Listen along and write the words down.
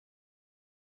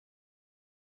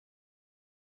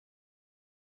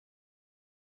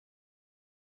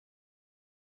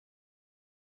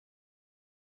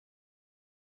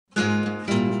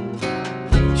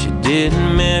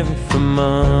didn't marry for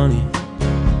money.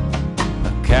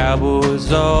 A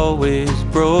cowboy's always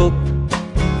broke.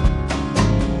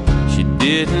 She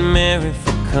didn't marry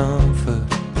for comfort.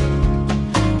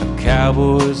 A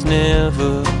cowboy's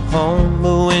never home.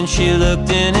 But when she looked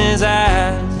in his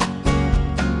eyes,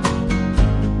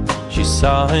 she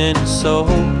saw in his soul,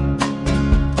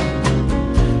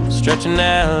 stretching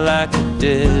out like a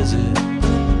desert.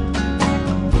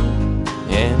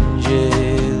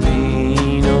 Angeleno.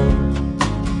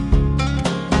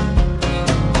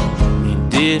 He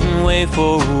didn't wait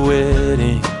for a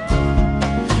wedding.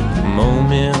 The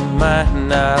moment might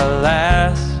not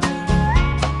last.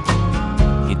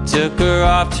 He took her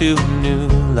off to a new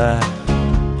life,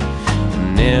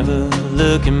 never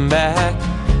looking back.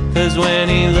 'Cause when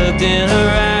he looked in her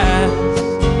eyes,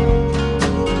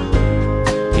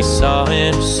 he saw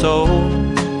in her soul,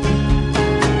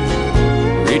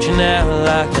 reaching out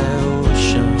like an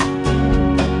ocean.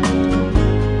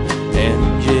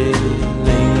 Angeleno.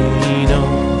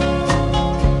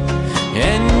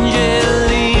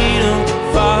 Angeleno,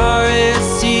 far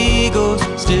as he goes,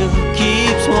 still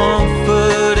keeps one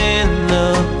foot in the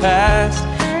past.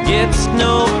 Gets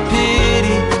no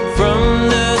pity from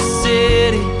the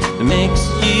city that makes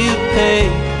you pay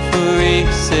for a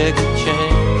second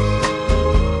chance.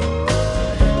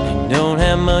 They don't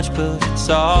have much, but it's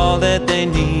all that they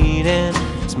need, and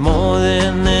it's more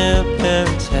than their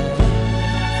parents had,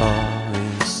 far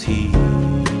as he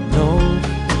knows.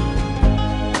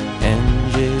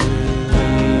 Angeleno.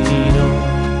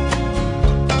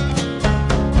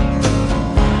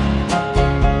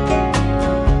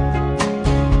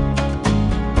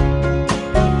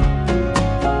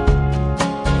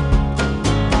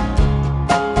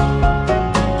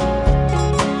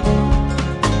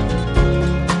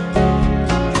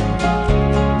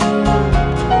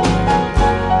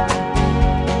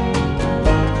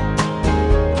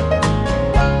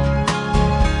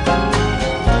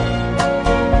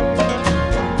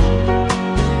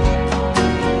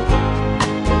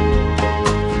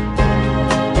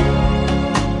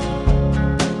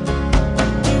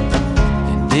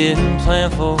 Didn't plan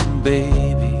for a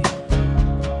baby,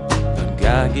 but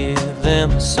God gave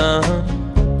them a son.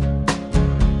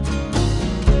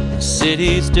 The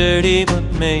city's dirty, but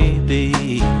maybe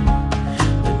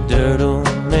the dirt will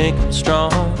make them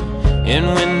strong. And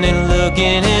when they look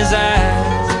in his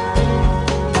eyes,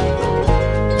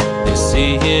 they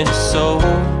see his soul,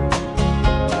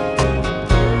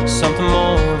 something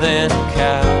more than a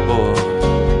cowboy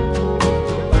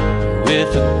with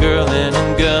a girl and a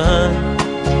gun.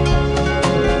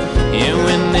 And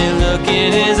when they look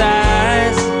in his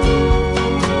eyes,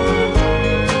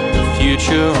 the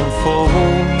future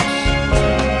unfolds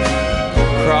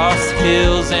across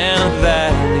hills and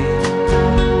valleys.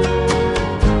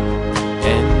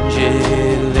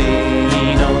 Angeleno.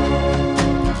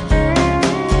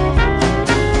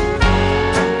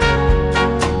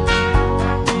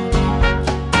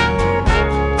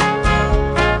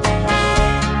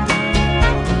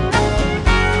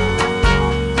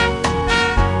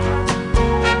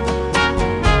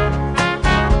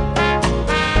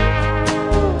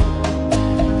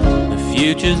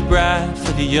 Future's bright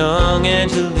for the young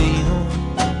Angeleno,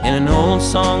 and an old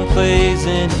song plays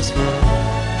in his head,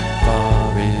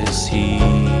 far as he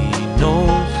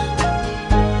knows.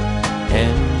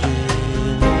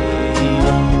 Angeleno.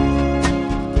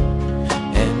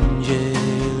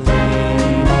 Angeleno.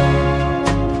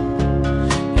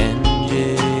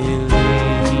 Angeleno.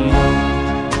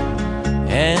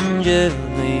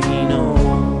 Angeleno.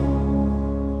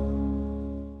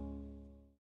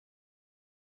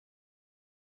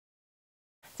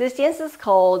 This dance is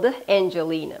called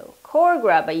Angeleno,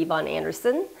 choreographed by Yvonne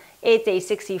Anderson. It's a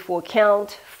 64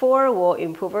 count, 4-wall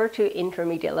improver to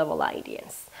intermediate level line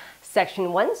dance.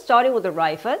 Section 1, starting with the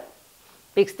right foot.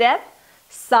 Big step,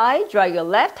 side, drag your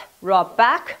left, rock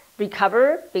back,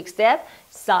 recover, big step,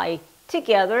 side,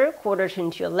 together, quarter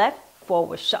turn to your left,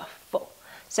 forward shuffle.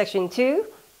 Section 2,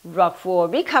 rock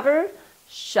forward, recover,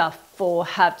 shuffle,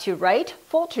 half to right,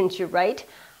 full turn to right,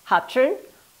 half turn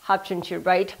to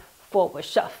right, forward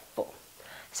shuffle.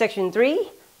 Section 3,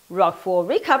 rock forward,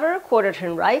 recover, quarter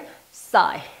turn right,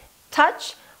 side,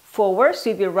 touch, forward,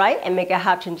 sweep your right and make a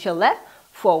half turn to your left,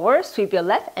 forward, sweep your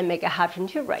left and make a half turn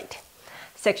to your right.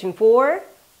 Section 4,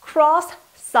 cross,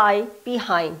 side,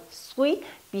 behind, sweep,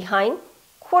 behind,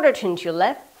 quarter turn to your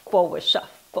left, forward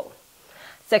shuffle.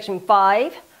 Section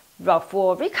 5, rock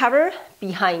forward, recover,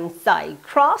 behind, side,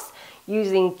 cross,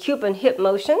 using Cuban hip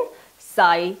motion,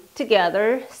 side,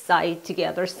 together, side,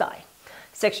 together, side.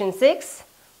 Section 6,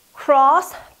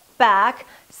 cross, back,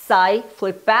 side,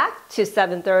 flip back to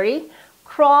 730,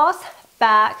 cross,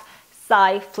 back,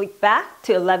 side, flick back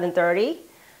to 11:30.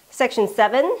 Section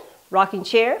 7, rocking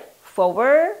chair,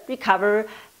 forward, recover,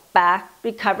 back,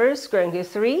 recover, square into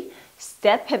 3,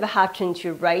 step, pivot, half turn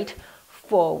to right,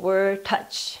 forward,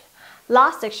 touch.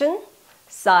 Last section,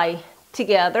 side,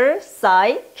 together,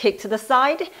 side, kick to the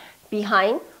side,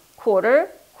 behind, quarter,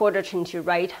 quarter turn to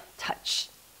right, touch.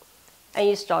 And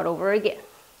you start over again.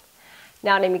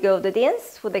 Now let me go the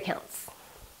dance with the counts.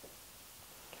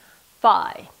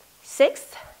 5,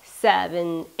 6,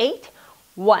 7, 8.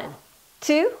 1,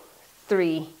 2,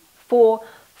 3, 4,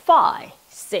 5,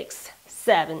 6,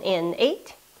 7, and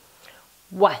 8.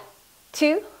 1,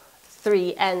 2,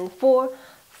 3, and 4,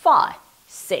 5,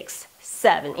 6,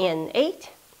 7, and 8.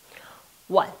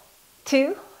 1,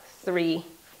 2, 3,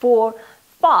 4,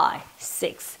 5,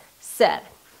 6, 7,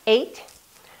 8.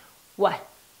 1,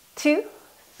 2,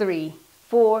 3,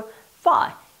 4,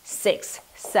 5, 6,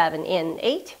 7, and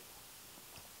 8.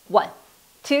 1,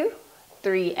 2,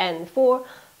 3, and 4,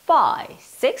 5,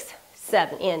 6,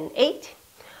 7, and 8.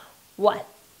 1,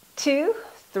 2,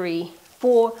 3,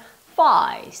 4,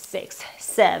 5, 6,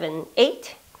 7,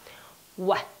 8.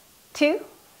 1, 2,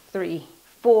 3,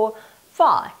 4,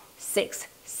 5, 6,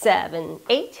 7,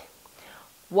 8.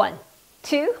 1,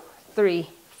 2, 3,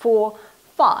 4,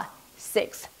 5,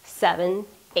 6, 7,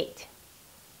 8.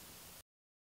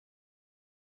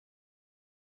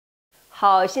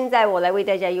 好，现在我来为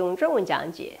大家用中文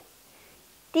讲解。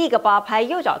第一个八拍，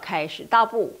右脚开始，大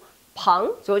步旁，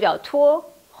左脚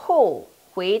拖后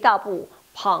回大步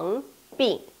旁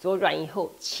并，左转以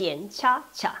后前恰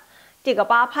恰。第二个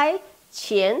八拍，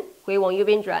前回往右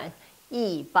边转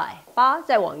180，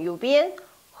再往右边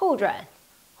后转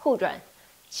后转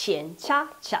前恰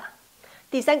恰。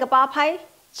第三个八拍，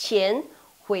前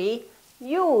回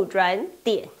右转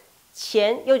点，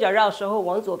前右脚绕时候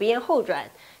往左边后转。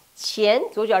前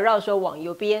左脚绕的时候往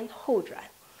右边后转。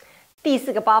第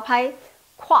四个八拍，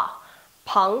跨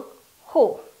旁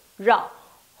后绕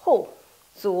后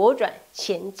左转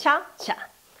前恰恰。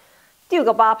第五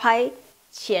个八拍，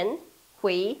前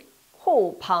回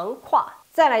后旁跨。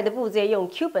再来的步骤用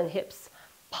Cuban hips，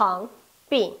 旁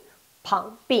并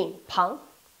旁并旁。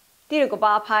第六个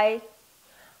八拍，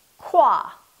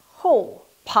跨后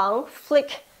旁 flick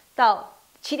到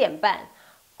7点半，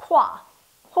跨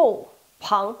后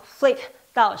旁 flick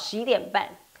到11点半。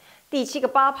第七个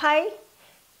八拍，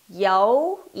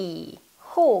摇以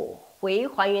后回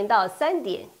还原到3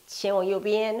点，前往右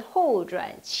边后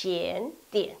转前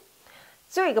点。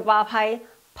最后一个八拍，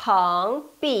旁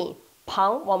并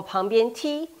旁往旁边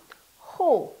踢，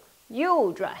后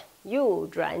右转右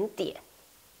转点。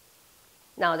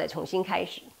那我再重新开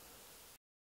始。